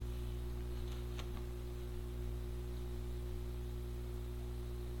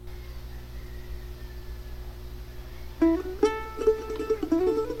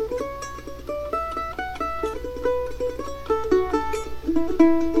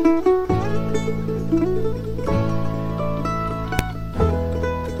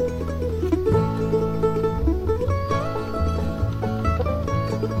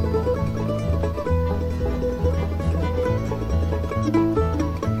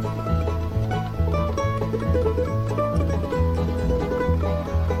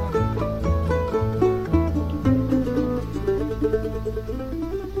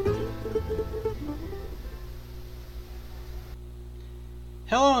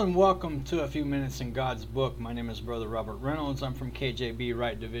Hello and welcome to A Few Minutes in God's Book. My name is Brother Robert Reynolds. I'm from KJB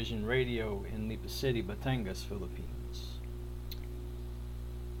Right Division Radio in Lipa City, Batangas, Philippines.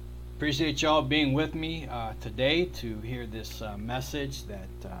 Appreciate y'all being with me today to hear this message that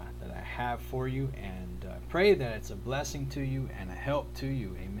I have for you, and pray that it's a blessing to you and a help to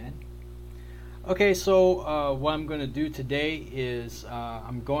you. Amen. Okay, so what I'm going to do today is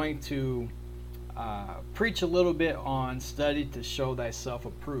I'm going to preach a little bit on study to show thyself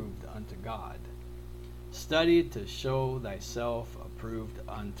approved unto God. Study to show thyself approved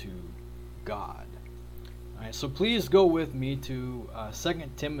unto God. All right, so please go with me to 2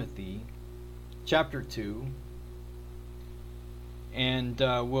 Timothy chapter 2, and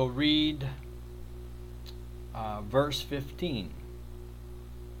we'll read verse 15.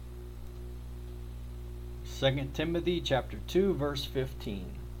 2 Timothy chapter 2, verse 15.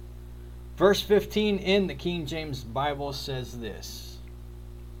 Verse 15 in the King James Bible says this: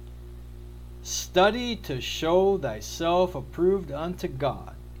 Study to show thyself approved unto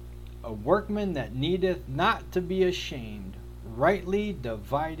God, a workman that needeth not to be ashamed, rightly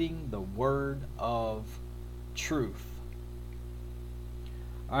dividing the word of truth.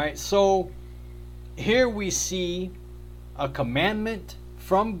 Alright, so here we see a commandment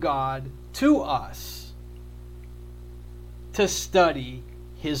from God to us to study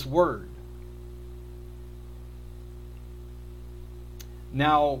His Word.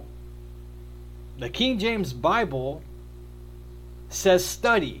 Now, the King James Bible says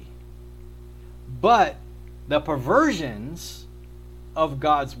study, but the perversions of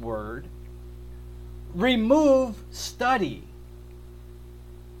God's Word remove study.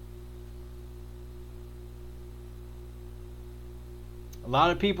 A lot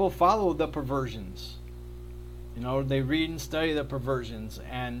of people follow the perversions. You know, they read and study the perversions,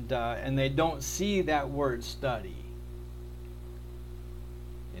 and they don't see that word study.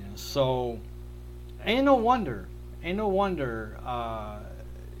 So, ain't no wonder.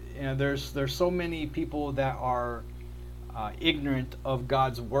 There's so many people that are ignorant of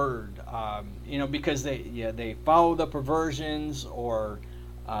God's word. Because they follow the perversions, or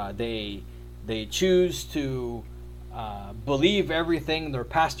they choose to believe everything their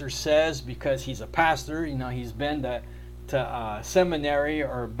pastor says because he's a pastor. He's been to seminary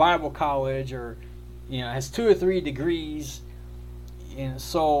or Bible college, or has 2 or 3 degrees. And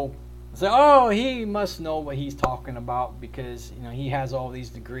so he must know what he's talking about because he has all these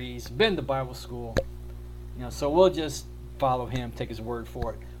degrees, been to Bible school. So we'll just follow him, take his word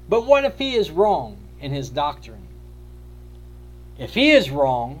for it. But what if he is wrong in his doctrine? If he is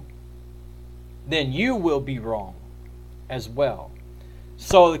wrong, then you will be wrong as well.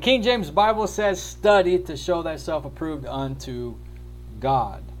 So the King James Bible says, study to show thyself approved unto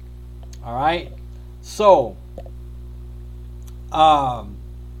God. All right? So,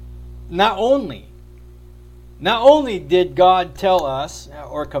 not only did God tell us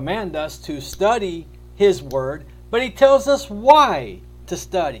or command us to study His Word, but He tells us why to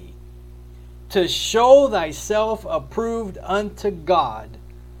study. To show thyself approved unto God,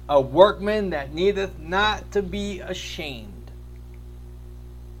 a workman that needeth not to be ashamed.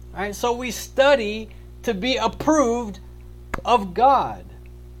 All right, so we study to be approved of God.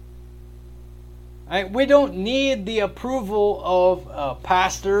 Right? We don't need the approval of a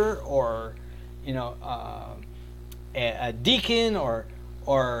pastor or, a deacon or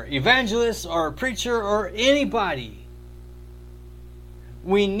evangelist or a preacher or anybody.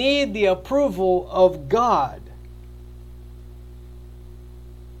 We need the approval of God.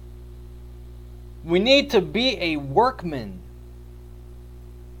 We need to be a workman.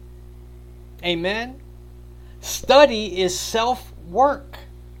 Amen? Study is self-work.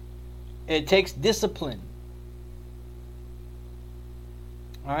 It takes discipline.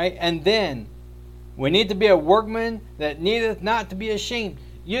 All right, and then we need to be a workman that needeth not to be ashamed.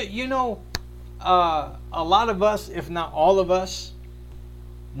 A lot of us, if not all of us,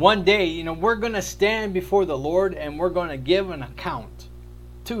 one day, we're going to stand before the Lord and we're going to give an account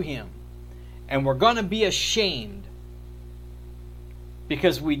to Him, and we're going to be ashamed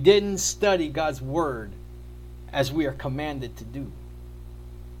because we didn't study God's Word as we are commanded to do.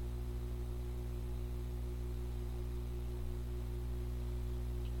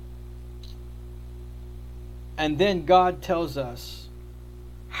 And then God tells us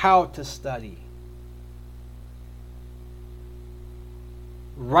how to study.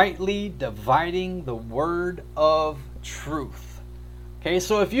 Rightly dividing the word of truth. Okay,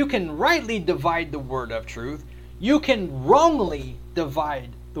 so if you can rightly divide the word of truth, you can wrongly divide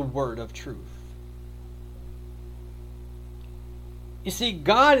the word of truth. You see,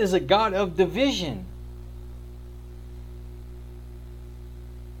 God is a God of division.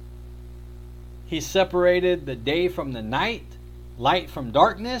 He separated the day from the night, light from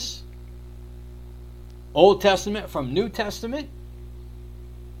darkness, Old Testament from New Testament.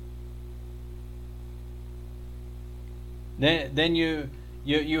 Then you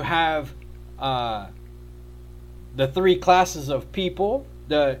have the three classes of people: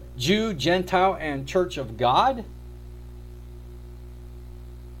 the Jew, Gentile, and Church of God.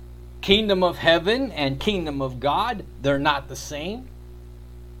 Kingdom of heaven and kingdom of God, they're not the same.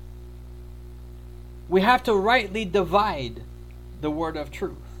 We have to rightly divide the word of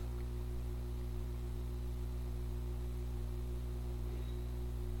truth.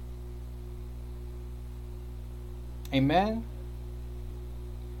 Amen.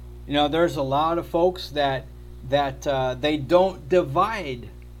 You know, there's a lot of folks that they don't divide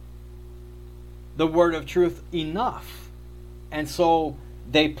the word of truth enough, and so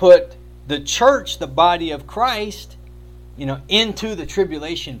they put the church, the body of Christ, into the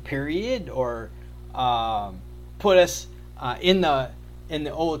tribulation period, or put us in the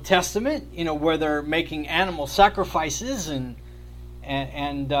Old Testament, where they're making animal sacrifices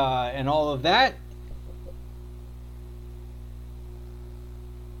and all of that.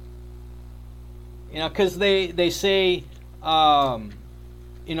 Because they say, all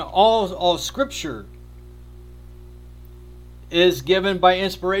Scripture is given by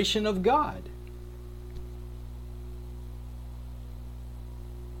inspiration of God.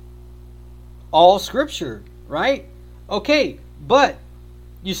 All Scripture, right? Okay, but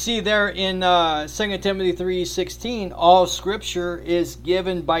you see there in 2 Timothy 3:16, all Scripture is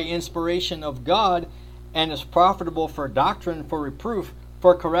given by inspiration of God and is profitable for doctrine, for reproof,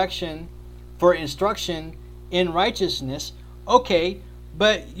 for correction, for instruction in righteousness. Okay,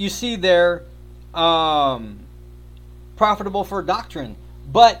 but you see there, profitable for doctrine.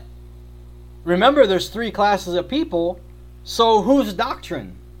 But remember, there's three classes of people. So whose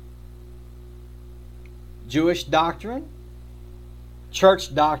doctrine? Jewish doctrine,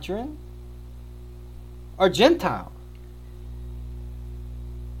 church doctrine, or Gentile?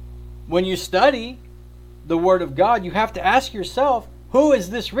 When you study the Word of God, you have to ask yourself, who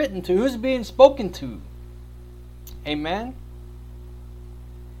is this written to? Who's being spoken to? Amen?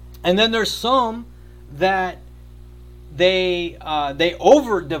 And then there's some that they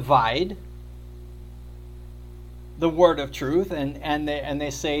over divide the word of truth, and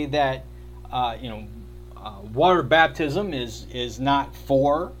they say that water baptism is not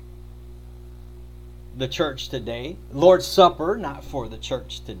for the church today. Lord's Supper, not for the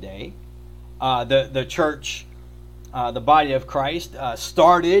church today. The church, the body of Christ,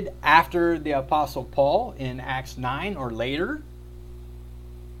 started after the Apostle Paul in Acts 9 or later.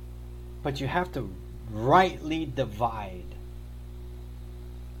 But you have to rightly divide.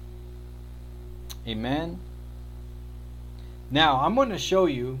 Amen. Now, I'm going to show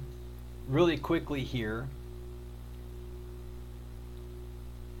you really quickly here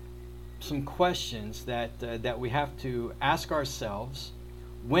some questions that we have to ask ourselves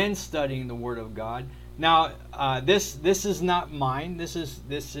when studying the Word of God. Now, this is not mine. This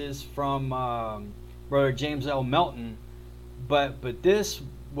is from Brother James L. Melton, but this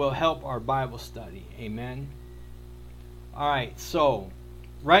will help our Bible study. Amen. All right. So,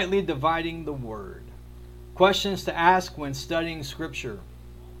 rightly dividing the Word. Questions to ask when studying Scripture.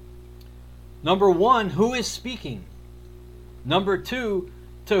 Number 1, who is speaking? Number 2,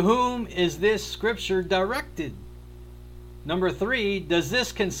 to whom is this Scripture directed? Number 3, does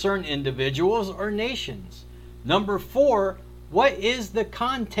this concern individuals or nations? Number 4, what is the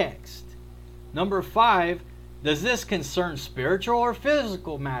context? Number 5, does this concern spiritual or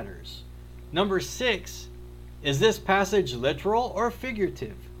physical matters? Number 6, is this passage literal or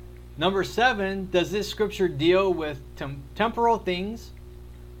figurative? Number 7, does this Scripture deal with temporal things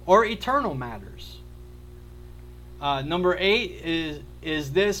or eternal matters? Number 8,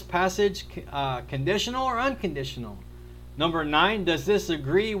 is this passage conditional or unconditional? Number 9, does this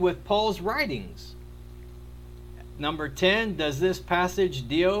agree with Paul's writings? Number 10, does this passage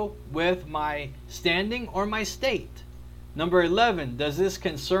deal with my standing or my state? Number 11, does this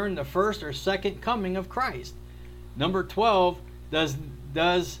concern the first or second coming of Christ? Number 12, does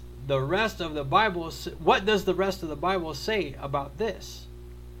the rest of the Bible, what does the rest of the Bible say about this?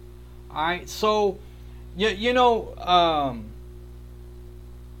 All right, so You know,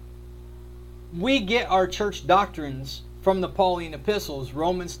 we get our church doctrines from the Pauline epistles,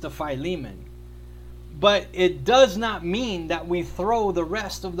 Romans to Philemon. But it does not mean that we throw the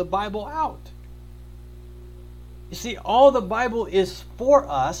rest of the Bible out. You see, all the Bible is for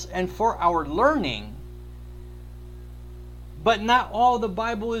us and for our learning. But not all the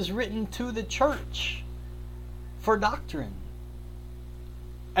Bible is written to the church for doctrine.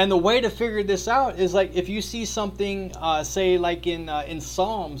 And the way to figure this out is like if you see something, say like in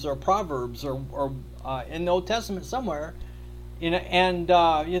Psalms or Proverbs or in the Old Testament somewhere, and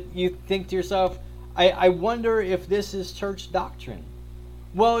you think to yourself, I wonder if this is church doctrine.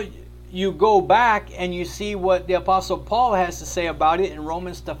 Well, you go back and you see what the Apostle Paul has to say about it in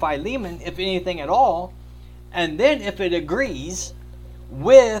Romans to Philemon, if anything at all. And then if it agrees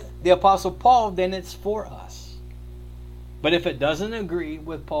with the Apostle Paul, then it's for us. But if it doesn't agree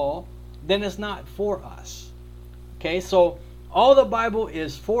with Paul, then it's not for us. Okay, so all the Bible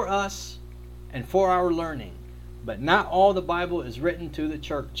is for us and for our learning. But not all the Bible is written to the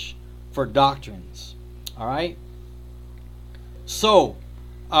church for doctrines. All right? So,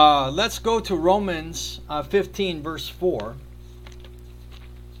 let's go to Romans 15, verse 4.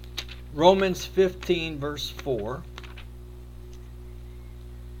 Romans 15, verse 4.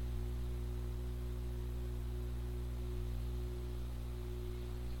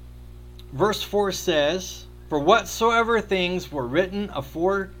 Verse 4 says, "For whatsoever things were written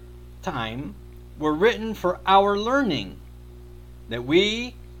aforetime were written for our learning, that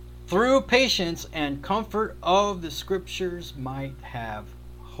we, through patience and comfort of the Scriptures, might have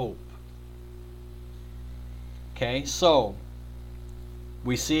hope." Okay, so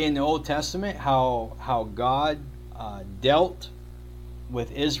we see in the Old Testament how God dealt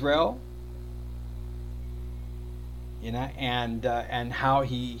with Israel, and how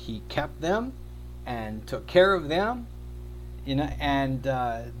he kept them and took care of them, and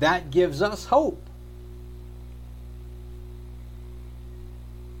that gives us hope.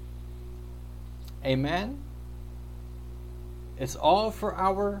 Amen. It's all for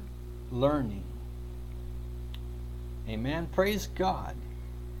our learning. Amen. Praise God.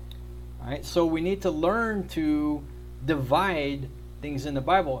 All right, so we need to learn to divide things in the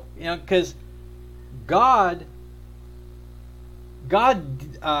Bible, because God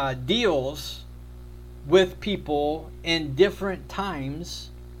deals with people in different times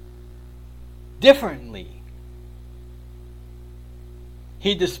differently.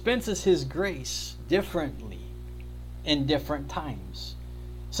 He dispenses His grace differently in different times.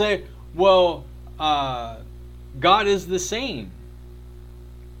 Say, well, God is the same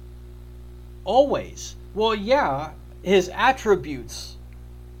always. Well, yeah, His attributes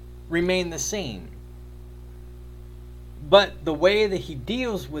remain the same. But the way that He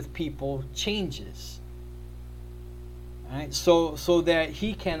deals with people changes. All right? So that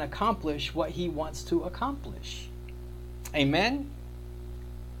He can accomplish what He wants to accomplish. Amen?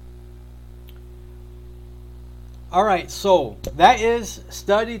 All right, so that is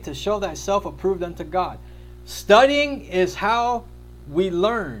study to show thyself approved unto God. Studying is how we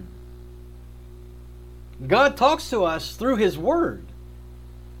learn. God talks to us through His Word.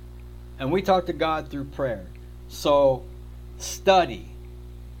 And we talk to God through prayer. So, study.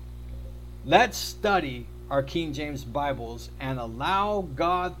 Let's study our King James Bibles and allow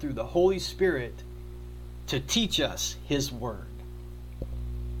God through the Holy Spirit to teach us His Word.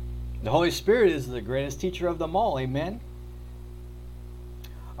 The Holy Spirit is the greatest teacher of them all. Amen?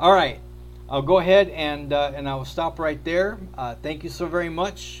 All right. I'll go ahead and I will stop right there. Thank you so very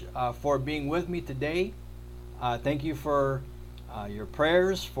much for being with me today. Thank you for your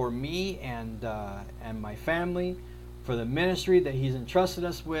prayers for me and my family, for the ministry that He's entrusted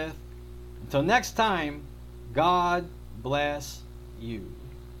us with. Until next time, God bless you.